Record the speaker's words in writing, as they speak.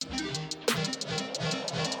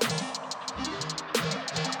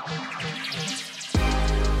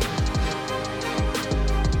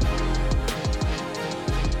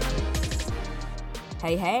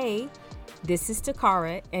Hey, this is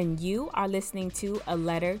Takara, and you are listening to A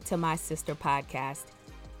Letter to My Sister podcast.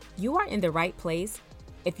 You are in the right place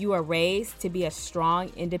if you are raised to be a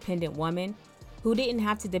strong, independent woman who didn't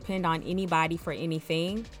have to depend on anybody for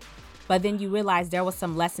anything, but then you realize there were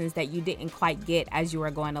some lessons that you didn't quite get as you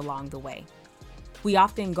were going along the way. We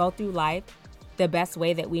often go through life the best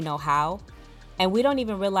way that we know how, and we don't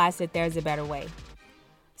even realize that there's a better way.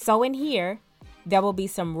 So in here, there will be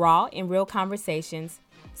some raw and real conversations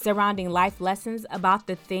surrounding life lessons about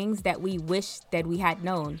the things that we wish that we had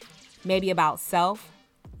known, maybe about self,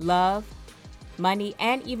 love, money,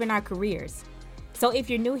 and even our careers. So if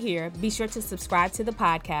you're new here, be sure to subscribe to the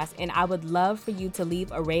podcast, and I would love for you to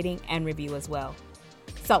leave a rating and review as well.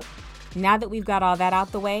 So now that we've got all that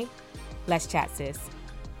out the way, let's chat, sis.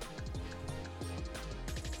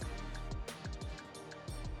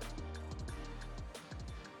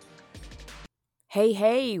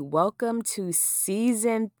 Hey, welcome to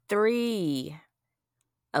season 3,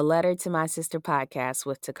 A Letter to My Sister podcast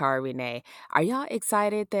with Takara Renee. Are y'all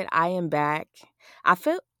excited that I am back? I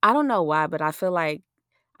don't know why, but I feel like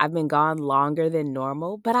I've been gone longer than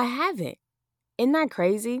normal, but I haven't. Isn't that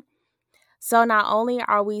crazy? So not only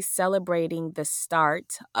are we celebrating the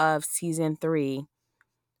start of season 3,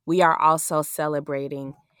 we are also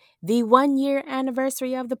celebrating the 1-year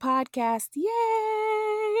anniversary of the podcast.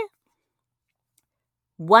 Yay!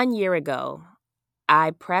 1 year ago,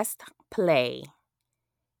 I pressed play,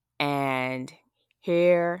 and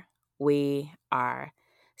here we are.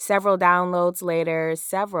 Several downloads later,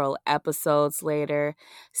 several episodes later.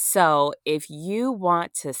 So if you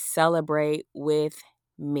want to celebrate with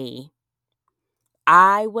me,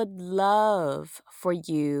 I would love for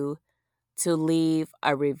you to leave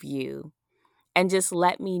a review and just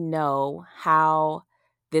let me know how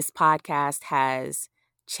this podcast has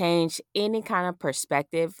changed any kind of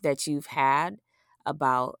perspective that you've had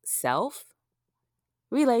about self,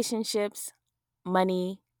 relationships,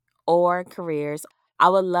 money, or careers. I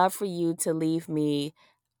would love for you to leave me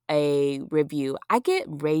a review. I get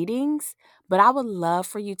ratings, but I would love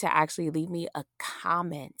for you to actually leave me a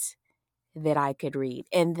comment that I could read.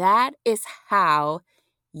 And that is how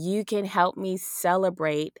you can help me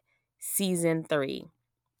celebrate season 3.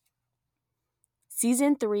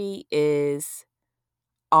 Season 3 is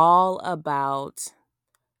all about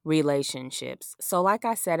relationships. So like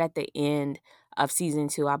I said at the end of season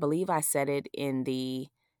 2, I believe I said it in the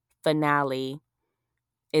finale,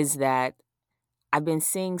 is that I've been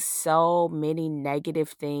seeing so many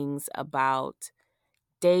negative things about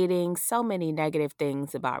dating, so many negative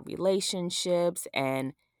things about relationships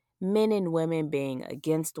and men and women being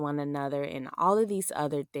against one another and all of these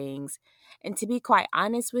other things. And to be quite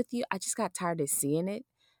honest with you, I just got tired of seeing it.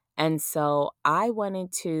 And so I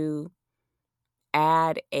wanted to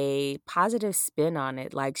add a positive spin on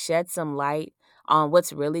it, like shed some light on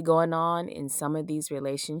what's really going on in some of these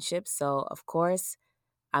relationships. So, of course,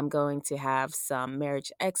 I'm going to have some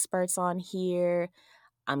marriage experts on here.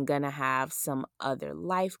 I'm going to have some other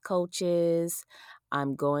life coaches.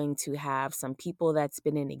 I'm going to have some people that's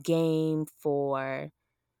been in the game for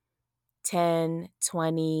 10,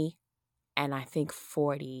 20, and I think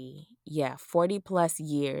 40 plus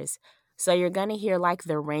years. So you're going to hear like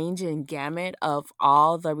the range and gamut of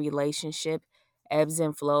all the relationship ebbs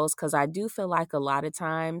and flows, because I do feel like a lot of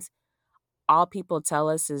times all people tell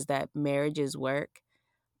us is that marriage is work.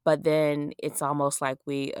 But then it's almost like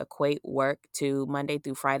we equate work to Monday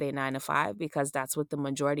through Friday, 9 to 5, because that's what the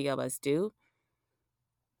majority of us do.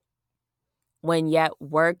 When yet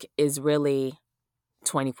work is really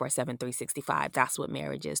 24/7, 365. That's what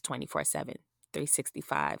marriage is, 24/7,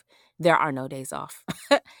 365. There are no days off.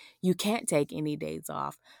 You can't take any days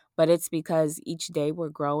off. But it's because each day we're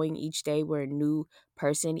growing, each day we're a new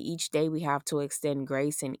person, each day we have to extend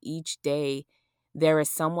grace, and each day there is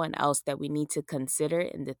someone else that we need to consider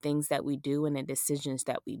in the things that we do and the decisions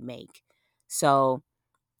that we make. So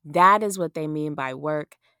that is what they mean by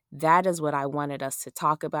work. That is what I wanted us to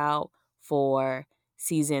talk about for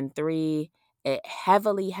season 3. It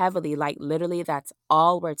heavily, like literally that's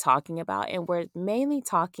all we're talking about. And we're mainly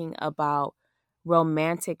talking about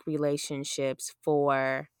romantic relationships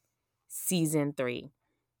for season 3.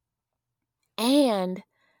 And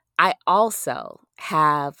I also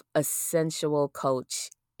have a sensual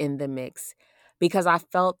coach in the mix, because I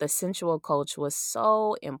felt the sensual coach was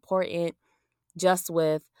so important, just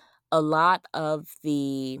with a lot of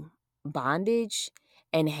the bondage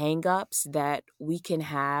and hangups that we can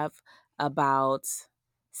have about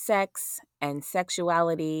sex and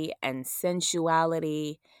sexuality and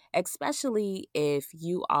sensuality, especially if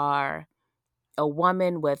you are a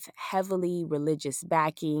woman with heavily religious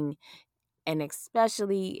backing And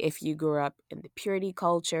especially if you grew up in the purity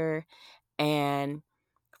culture, and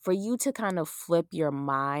for you to kind of flip your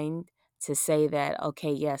mind to say that,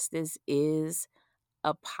 okay, yes, this is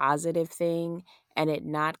a positive thing and it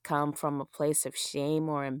not come from a place of shame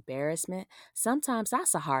or embarrassment, sometimes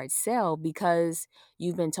that's a hard sell because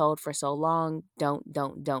you've been told for so long, don't,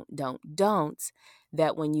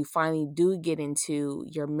 that when you finally do get into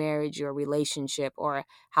your marriage, your relationship, or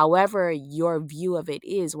however your view of it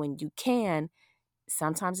is, when you can,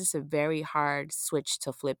 sometimes it's a very hard switch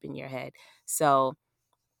to flip in your head. So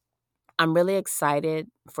I'm really excited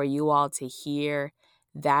for you all to hear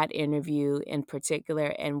that interview in particular,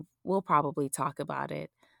 and we'll probably talk about it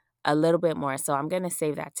a little bit more. So I'm going to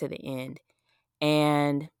save that to the end.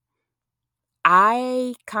 And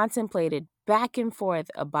I contemplated back and forth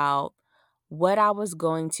about what I was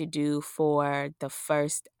going to do for the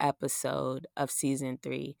first episode of season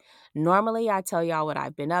 3. Normally, I tell y'all what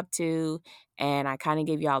I've been up to, and I kind of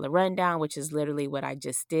give y'all a rundown, which is literally what I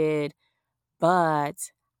just did. But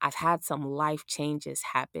I've had some life changes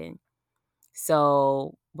happen.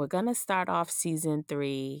 So we're going to start off season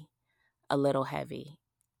 3 a little heavy.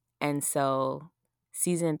 And so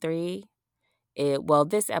season 3,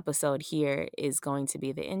 this episode here is going to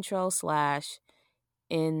be the intro slash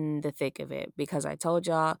in the thick of it, because I told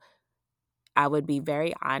y'all I would be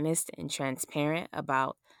very honest and transparent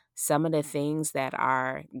about some of the things that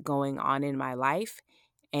are going on in my life.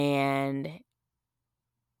 And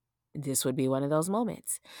this would be one of those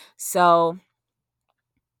moments. So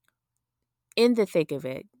in the thick of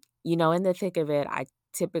it, in the thick of it, I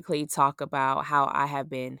typically talk about how I have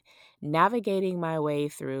been navigating my way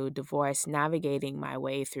through divorce, navigating my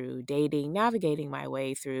way through dating, navigating my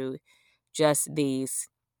way through just these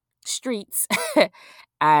streets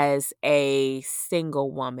as a single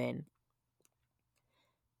woman.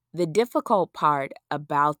 The difficult part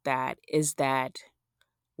about that is that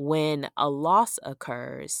when a loss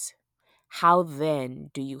occurs, how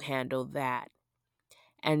then do you handle that?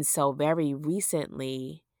 And so very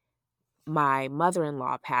recently, my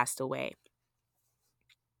mother-in-law passed away.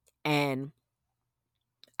 And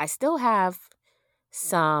I still have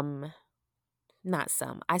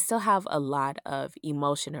I still have a lot of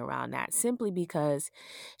emotion around that, simply because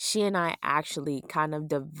she and I actually kind of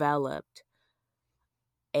developed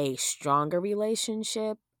a stronger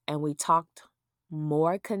relationship, and we talked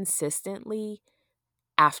more consistently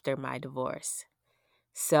after my divorce.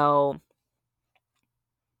 So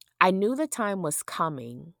I knew the time was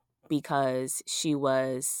coming because she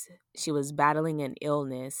was battling an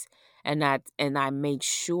illness, and I made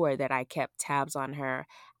sure that I kept tabs on her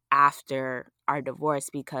after our divorce,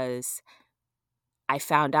 because I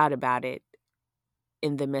found out about it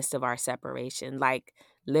in the midst of our separation. Like,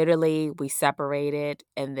 literally, we separated,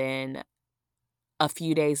 and then a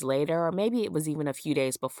few days later, or maybe it was even a few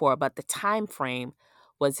days before, but the time frame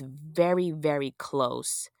was very, very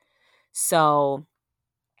close. So,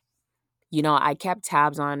 I kept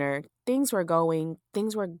tabs on her. Things were going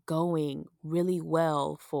really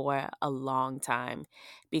well for a long time,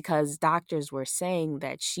 because doctors were saying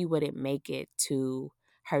that she wouldn't make it to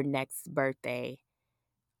her next birthday,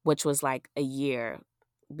 which was like a year,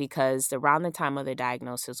 because around the time of the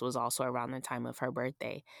diagnosis was also around the time of her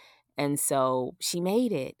birthday. And so she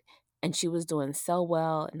made it, and she was doing so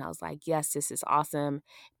well. And I was like, yes, this is awesome,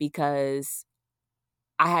 because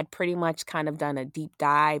I had pretty much kind of done a deep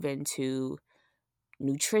dive into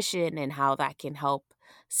nutrition and how that can help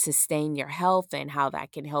sustain your health and how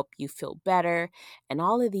that can help you feel better and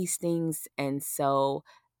all of these things. And so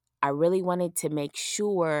I really wanted to make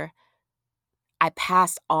sure I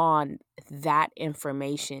passed on that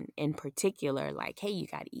information in particular. Like, hey, you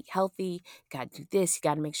got to eat healthy, you got to do this, you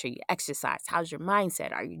got to make sure you exercise. How's your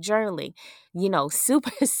mindset? Are you journaling?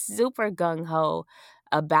 Super, super gung ho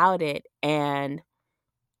about it. And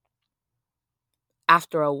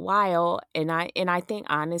after a while, and I think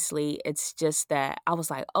honestly, it's just that I was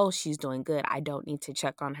like, oh, she's doing good, I don't need to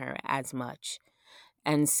check on her as much.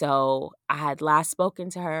 And so I had last spoken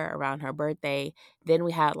to her around her birthday. Then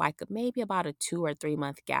we had like maybe about a 2 or 3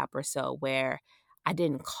 month gap or so where I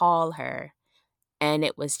didn't call her. And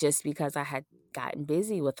it was just because I had gotten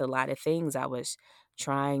busy with a lot of things. I was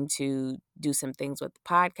trying to do some things with the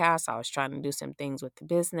podcast. I was trying to do some things with the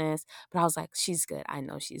business. But I was like, she's good. I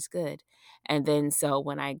know she's good. And then so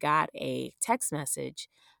when I got a text message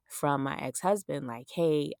from my ex-husband, like,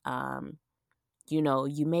 hey,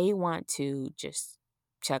 you may want to just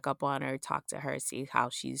check up on her, talk to her, see how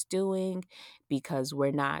she's doing, because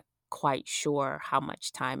we're not quite sure how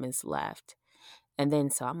much time is left. And then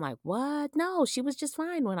so I'm like, what? No, she was just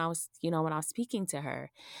fine when I was speaking to her.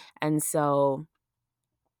 And so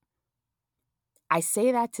I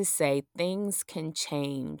say that to say things can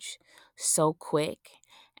change so quick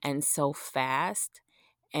and so fast,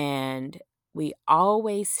 and we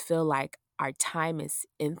always feel like our time is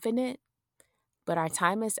infinite, but our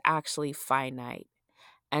time is actually finite.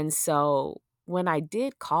 And so when I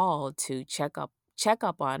did call to check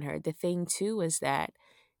up on her, the thing too is that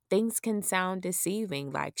things can sound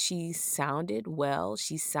deceiving. Like she sounded well,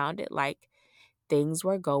 she sounded like things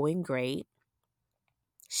were going great.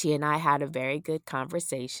 She and I had a very good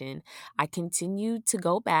conversation. I continued to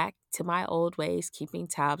go back to my old ways, keeping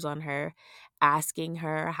tabs on her, asking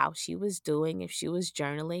her how she was doing, if she was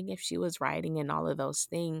journaling, if she was writing, and all of those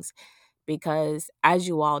things. Because, as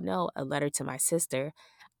you all know, a letter to my sister,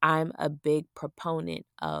 I'm a big proponent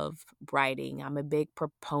of writing. I'm a big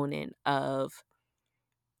proponent of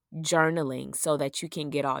journaling so that you can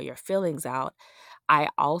get all your feelings out. I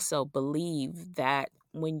also believe that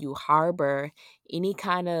when you harbor any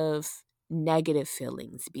kind of negative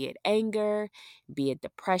feelings, be it anger, be it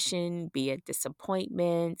depression, be it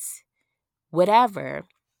disappointments, whatever,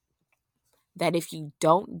 that if you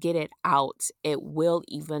don't get it out, it will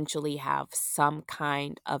eventually have some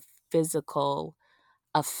kind of physical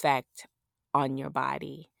effect on your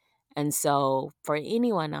body. And so, for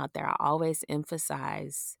anyone out there, I always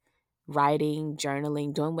emphasize writing,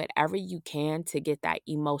 journaling, doing whatever you can to get that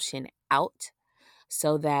emotion out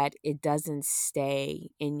so that it doesn't stay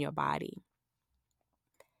in your body.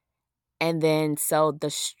 And then, so the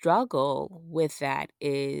struggle with that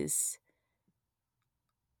is,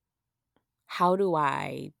 how do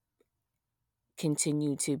I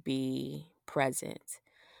continue to be present?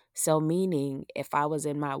 So, meaning if I was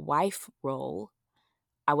in my wife role,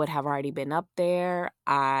 I would have already been up there.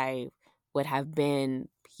 I would have been,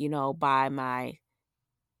 by my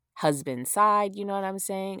husband's side, you know what I'm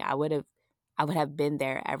saying? I would have been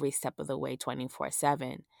there every step of the way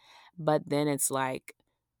 24/7. But then it's like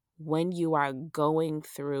when you are going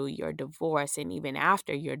through your divorce and even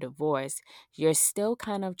after your divorce, you're still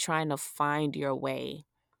kind of trying to find your way.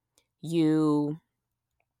 You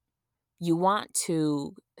you want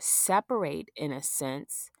to separate in a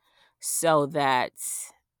sense so that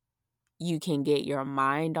you can get your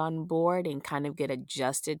mind on board and kind of get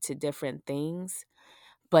adjusted to different things.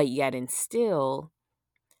 But yet, and still,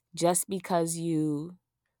 just because you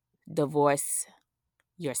divorce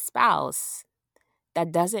your spouse,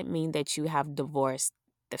 that doesn't mean that you have divorced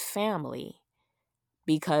the family,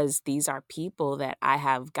 because these are people that I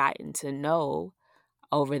have gotten to know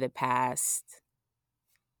over the past,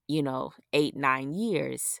 8, 9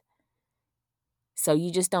 years. So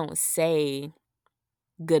you just don't say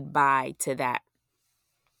goodbye to that.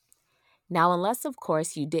 Now, unless of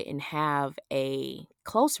course you didn't have a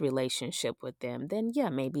close relationship with them, then yeah,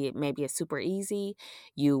 maybe it's super easy.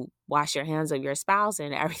 You wash your hands of your spouse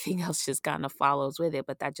and everything else just kind of follows with it,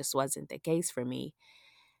 but that just wasn't the case for me.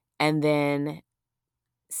 And then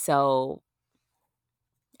so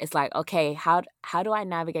it's like, okay, how do I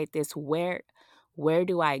navigate this? Where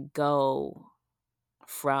do I go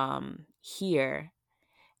from here?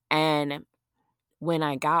 And when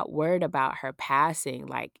I got word about her passing,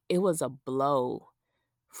 like it was a blow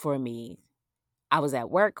for me. I was at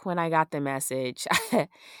work when I got the message,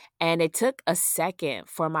 and it took a second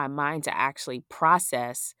for my mind to actually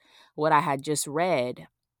process what I had just read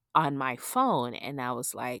on my phone. And I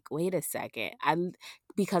was like, wait a second.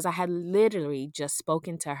 Because I had literally just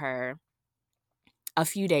spoken to her a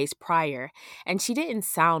few days prior, and she didn't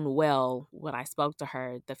sound well when I spoke to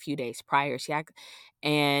her the few days prior.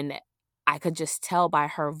 And I could just tell by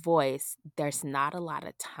her voice there's not a lot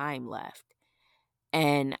of time left.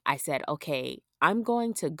 And I said, okay, I'm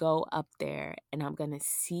going to go up there and I'm going to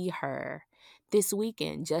see her this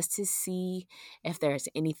weekend just to see if there's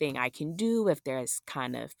anything I can do, if there's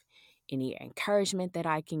kind of any encouragement that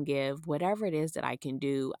I can give, whatever it is that I can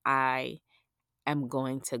do, I am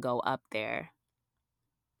going to go up there.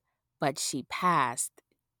 But she passed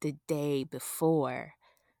the day before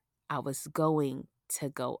I was going to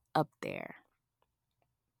go up there.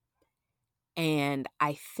 And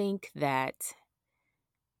I think that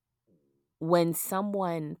when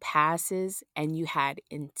someone passes and you had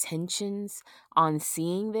intentions on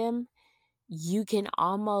seeing them, you can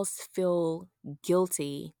almost feel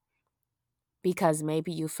guilty because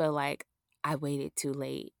maybe you feel like, I waited too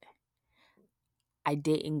late. I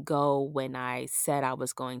didn't go when I said I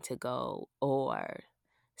was going to go, or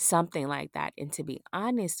something like that. And to be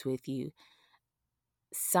honest with you,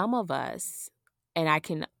 some of us,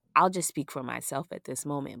 and I'll just speak for myself at this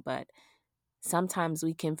moment, but sometimes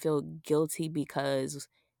we can feel guilty because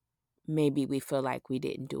maybe we feel like we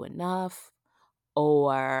didn't do enough,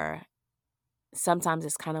 or sometimes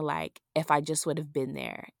it's kind of like, if I just would have been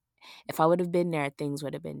there. If I would have been there, things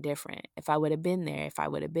would have been different. If I would have been there, if I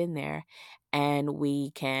would have been there. And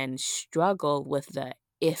we can struggle with the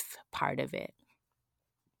if part of it,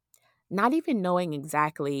 not even knowing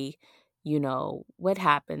exactly, what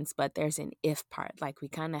happens, but there's an if part. Like we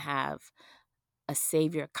kind of have a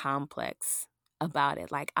savior complex about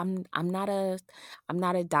it. Like I'm not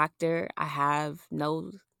a doctor. I have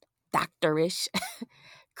no doctorish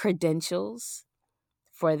credentials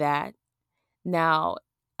for that. Now,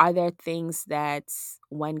 are there things that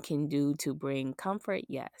one can do to bring comfort?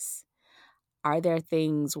 Yes. Are there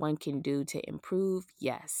things one can do to improve?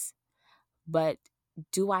 Yes. But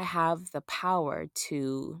do I have the power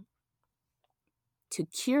to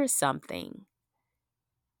cure something,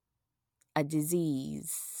 a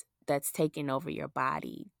disease that's taken over your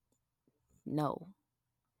body? No.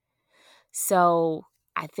 So,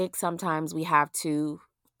 I think sometimes we have to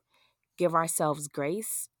give ourselves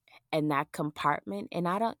grace in that compartment, and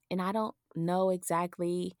I don't know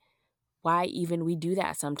exactly why even we do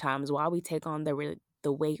that sometimes, why we take on the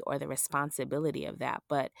weight or the responsibility of that.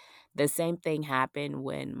 But the same thing happened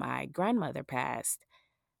when my grandmother passed.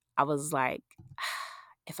 I was like,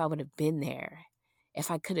 if I would have been there,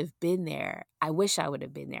 if I could have been there, I wish I would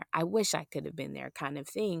have been there. I wish I could have been there, kind of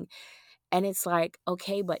thing. And it's like,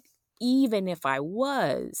 okay, but even if I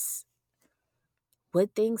was,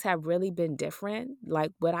 would things have really been different?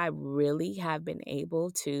 Like, would I really have been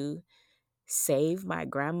able to save my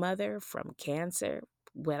grandmother from cancer?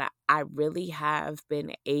 Would I really have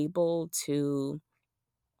been able to?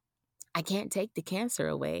 I can't take the cancer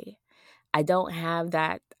away. I don't have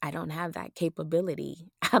that capability.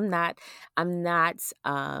 I'm not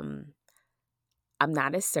um I'm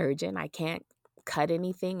not a surgeon. I can't cut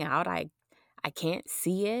anything out. I can't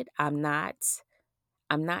see it. I'm not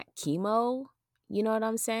chemo. You know what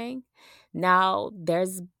I'm saying? Now,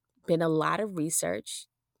 there's been a lot of research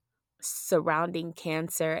surrounding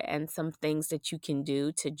cancer and some things that you can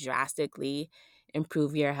do to drastically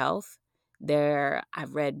improve your health.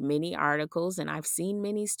 I've read many articles and I've seen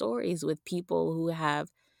many stories with people who have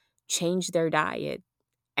changed their diet,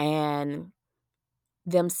 and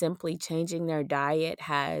them simply changing their diet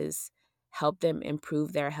has helped them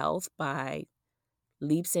improve their health by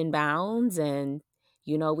leaps and bounds. And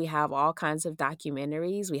we have all kinds of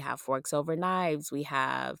documentaries. We have Forks Over Knives. We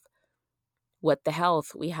have What the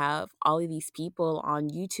Health. We have all of these people on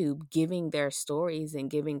YouTube giving their stories and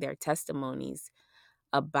giving their testimonies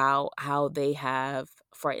about how they have,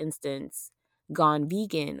 for instance, gone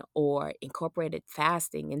vegan or incorporated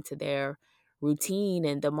fasting into their routine.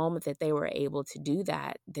 And the moment that they were able to do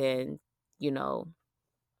that, then, you know,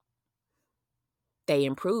 they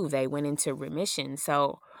improved, they went into remission.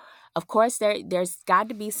 So, of course, there's got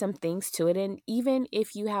to be some things to it. And even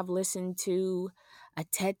if you have listened to a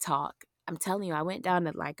TED Talk, I'm telling you, I went down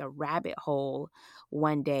to like a rabbit hole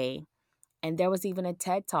one day, and there was even a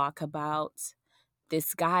TED Talk about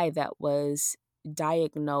this guy that was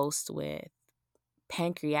diagnosed with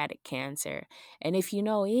pancreatic cancer. And if you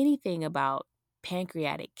know anything about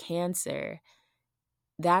pancreatic cancer,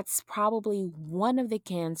 that's probably one of the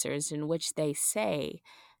cancers in which they say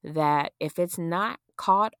that if it's not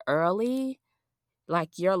caught early,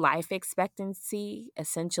 like your life expectancy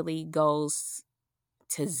essentially goes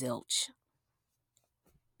to zilch,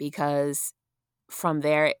 because from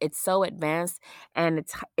there it's so advanced, and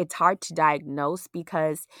it's hard to diagnose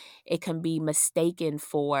because it can be mistaken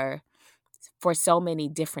for so many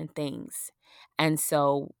different things. And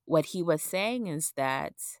so what he was saying is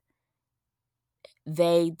that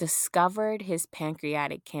they discovered his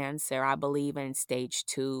pancreatic cancer, I believe, in stage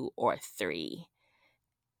 2 or 3.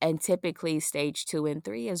 And typically, stage 2 and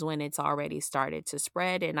 3 is when it's already started to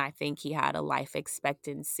spread. And I think he had a life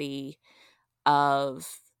expectancy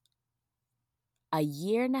of a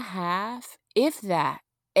year and a half, if that.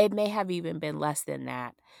 It may have even been less than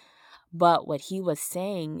that. But what he was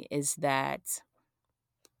saying is that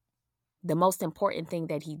the most important thing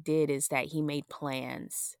that he did is that he made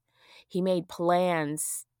plans. He made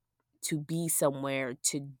plans to be somewhere,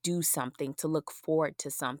 to do something, to look forward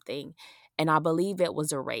to something. And I believe it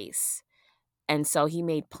was a race. And so he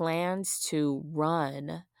made plans to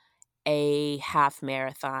run a half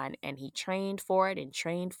marathon, and he trained for it and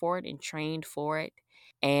trained for it and trained for it.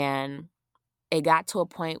 And it got to a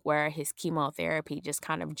point where his chemotherapy just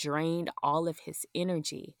kind of drained all of his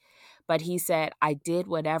energy. But he said, I did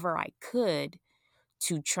whatever I could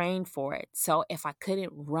to train for it. So if I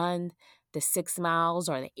couldn't run the 6 miles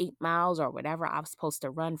or the 8 miles or whatever I was supposed to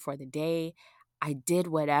run for the day, I did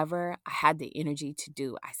whatever I had the energy to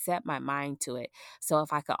do. I set my mind to it. So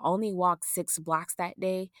if I could only walk 6 blocks that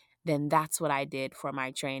day, then that's what I did for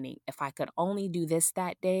my training. If I could only do this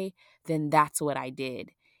that day, then that's what I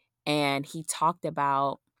did. And he talked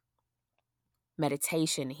about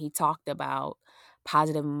meditation. He talked about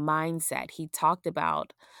positive mindset. He talked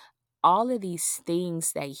about all of these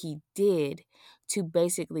things that he did to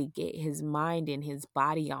basically get his mind and his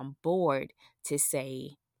body on board to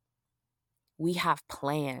say, we have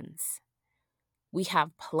plans. We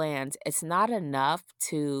have plans. It's not enough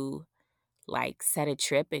to like set a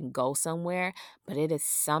trip and go somewhere, but it is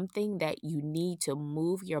something that you need to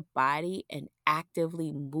move your body and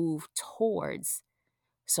actively move towards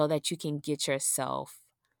so that you can get yourself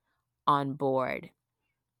on board.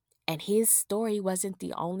 And his story wasn't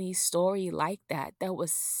the only story like that. There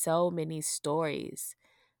was so many stories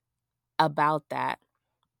about that.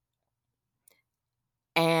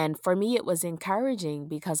 And for me, it was encouraging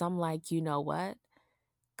because I'm like, you know what?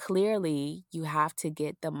 Clearly, you have to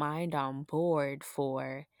get the mind on board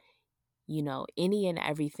for, any and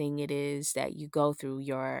everything it is that you go through,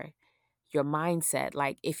 your mindset.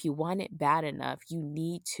 Like if you want it bad enough,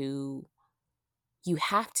 you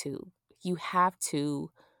have to, you have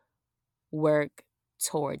to work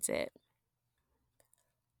towards it.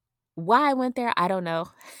 Why I went there, I don't know.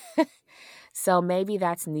 So maybe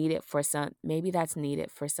that's needed for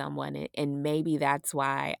someone, and maybe that's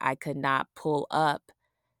why I could not pull up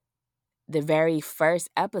the very first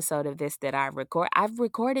episode of this that I record. I've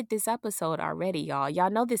recorded this episode already, y'all. Y'all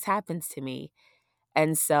know this happens to me.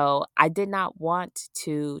 And so I did not want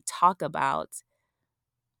to talk about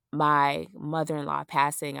my mother-in-law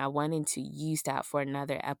passing. I wanted to use that for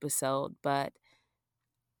another episode, but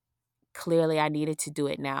clearly I needed to do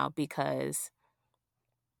it now because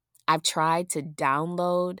I've tried to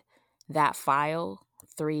download that file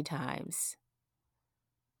 3 times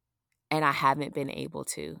and I haven't been able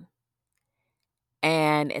to.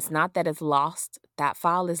 And it's not that it's lost. That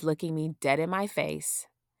file is looking me dead in my face.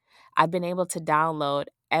 I've been able to download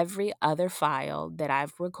every other file that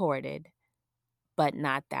I've recorded, but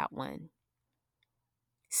not that one.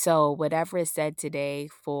 So whatever is said today,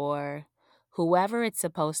 for whoever it's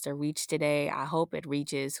supposed to reach today, I hope it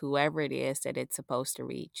reaches whoever it is that it's supposed to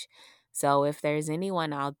reach. So if there's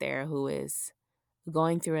anyone out there who is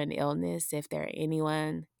going through an illness, if there's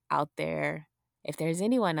anyone out there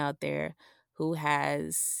who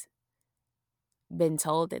has been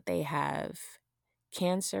told that they have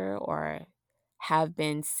cancer or have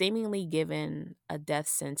been seemingly given a death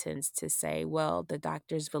sentence to say, well, the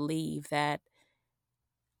doctors believe that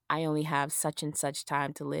I only have such and such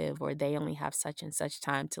time to live, or they only have such and such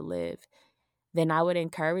time to live, then I would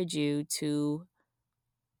encourage you to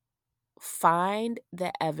find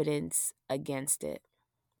the evidence against it.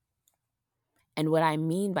 And what I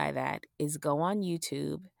mean by that is go on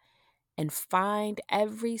YouTube and find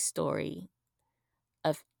every story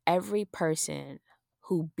of every person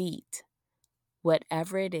who beat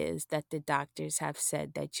whatever it is that the doctors have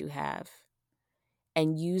said that you have,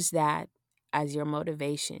 and use that as your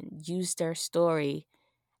motivation. Use their story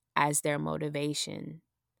as their motivation.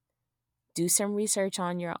 Do some research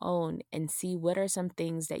on your own and see what are some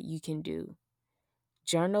things that you can do.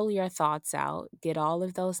 Journal your thoughts out, get all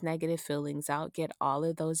of those negative feelings out, get all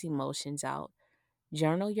of those emotions out.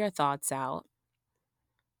 Journal your thoughts out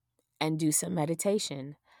and do some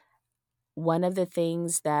meditation. One of the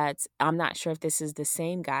things that I'm not sure if this is the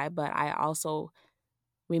same guy, but I also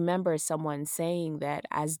remember someone saying that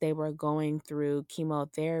as they were going through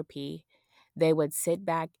chemotherapy, they would sit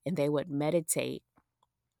back and they would meditate.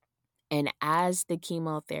 And as the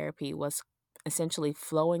chemotherapy was essentially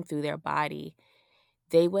flowing through their body,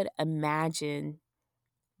 they would imagine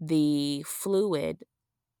the fluid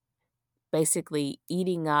basically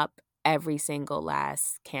eating up every single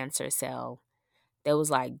last cancer cell. They was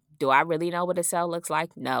like, do I really know what a cell looks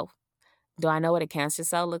like? No. Do I know what a cancer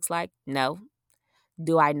cell looks like? No.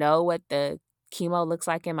 Do I know what the chemo looks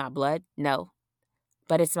like in my blood? No.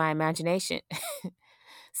 But it's my imagination.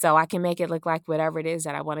 So I can make it look like whatever it is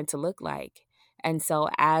that I want it to look like. And so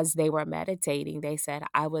as they were meditating, they said,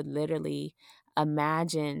 I would literally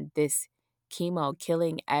imagine this chemo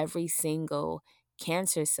killing every single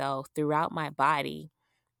cancer cell throughout my body.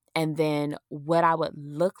 And then what I would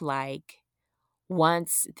look like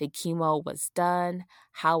once the chemo was done,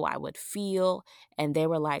 how I would feel. And they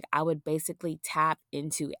were like, I would basically tap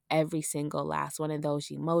into every single last one of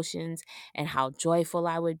those emotions and how joyful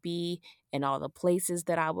I would be and all the places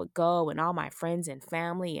that I would go and all my friends and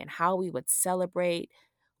family and how we would celebrate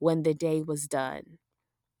when the day was done.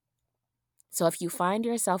 So if you find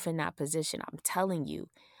yourself in that position, I'm telling you,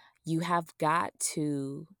 you have got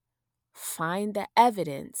to find the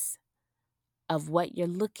evidence of what you're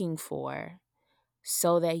looking for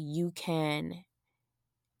so that you can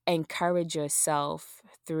encourage yourself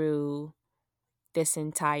through this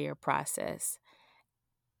entire process.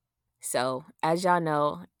 So, as y'all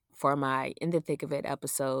know, for my In the Thick of It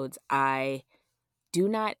episodes, I do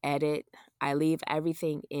not edit. I leave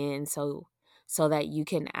everything in so that you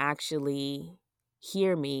can actually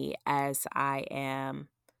hear me as I am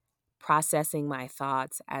processing my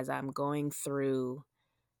thoughts as I'm going through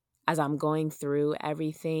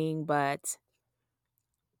everything, but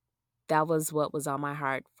that was what was on my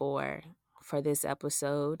heart for this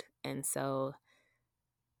episode. And so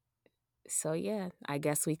yeah, I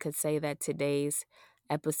guess we could say that today's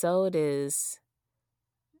episode is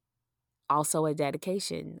also a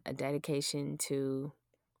dedication to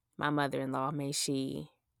my mother-in-law. May she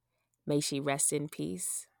rest in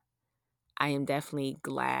peace. I am definitely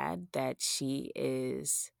glad that she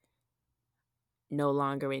is no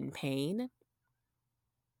longer in pain.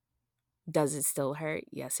 Does it still hurt?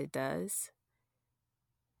 Yes, it does.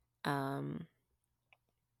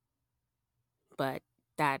 But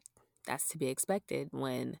that's to be expected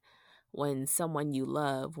when someone you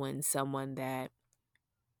love, when someone that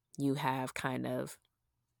you have kind of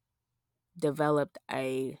developed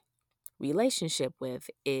a relationship with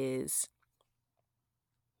is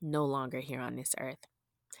no longer here on this earth.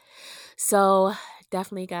 So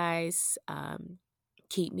definitely, guys,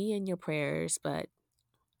 keep me in your prayers, but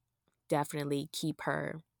definitely keep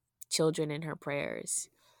her children in her prayers.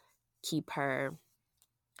 Keep her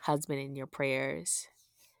husband in your prayers.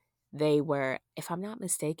 They were, if I'm not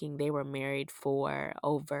mistaken, they were married for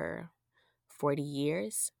over 40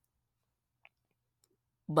 years,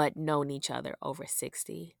 but known each other over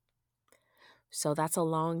 60. So that's a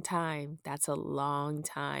long time. That's a long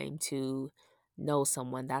time to know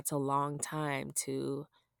someone. That's a long time to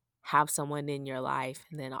have someone in your life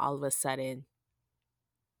and then all of a sudden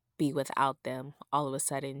be without them. All of a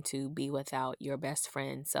sudden to be without your best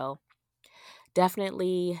friend. So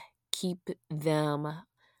definitely keep them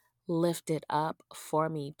lifted up for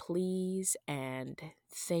me, please. And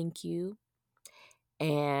thank you.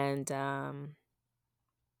 And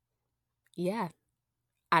yeah,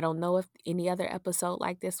 I don't know if any other episode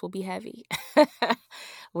like this will be heavy.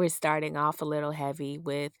 We're starting off a little heavy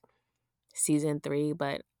with season 3,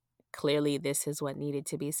 but clearly this is what needed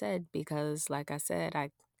to be said because, like I said,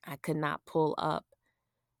 I could not pull up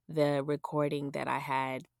the recording that I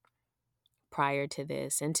had prior to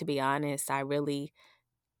this. And to be honest, I really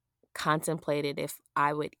contemplated if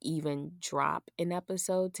I would even drop an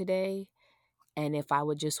episode today and if I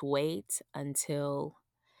would just wait until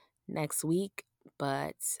next week.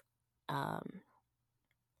 But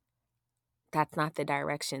that's not the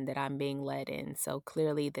direction that I'm being led in. So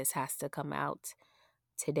clearly this has to come out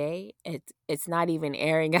today. It's not even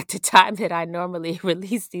airing at the time that I normally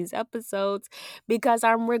release these episodes because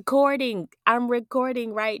I'm recording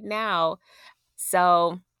right now.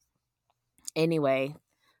 So anyway,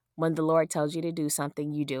 when the Lord tells you to do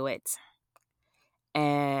something, you do it.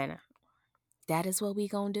 And that is what we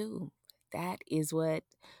gonna do. That is what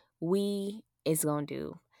we is gonna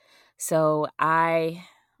do. So I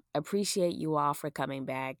appreciate you all for coming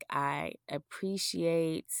back. I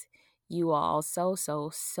appreciate you all so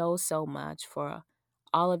much for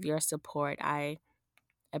all of your support. I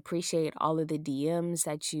appreciate all of the DMs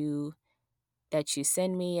that you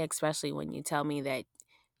send me, especially when you tell me that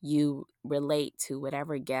you relate to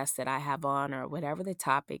whatever guest that I have on or whatever the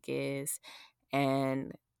topic is.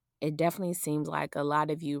 And it definitely seems like a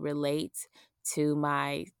lot of you relate to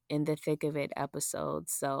my In the Thick of It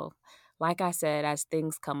episodes. So, like I said, as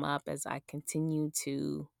things come up, as I continue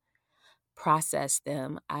to process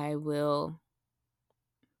them, I will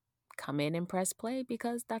come in and press play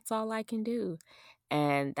because that's all I can do.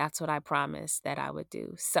 And that's what I promised that I would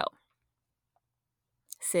do. So,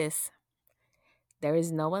 sis, there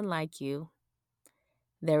is no one like you.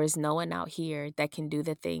 There is no one out here that can do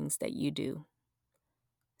the things that you do.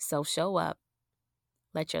 So show up,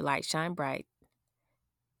 let your light shine bright,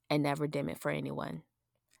 and never dim it for anyone.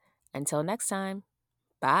 Until next time,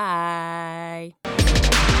 bye.